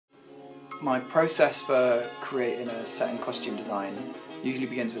My process for creating a set and costume design usually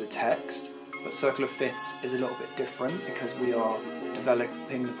begins with a text, but Circle of Fifths is a little bit different because we are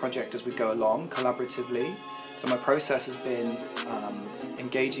developing the project as we go along collaboratively. So my process has been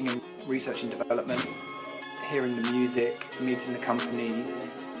engaging in research and development, hearing the music, meeting the company,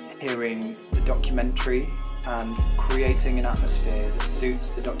 hearing the documentary, and creating an atmosphere that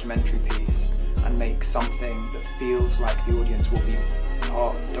suits the documentary piece and makes something that feels like the audience will be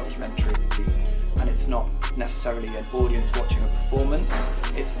part of the documentary. And it's not necessarily an audience watching a performance,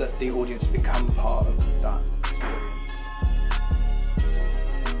 it's that the audience become part of that experience.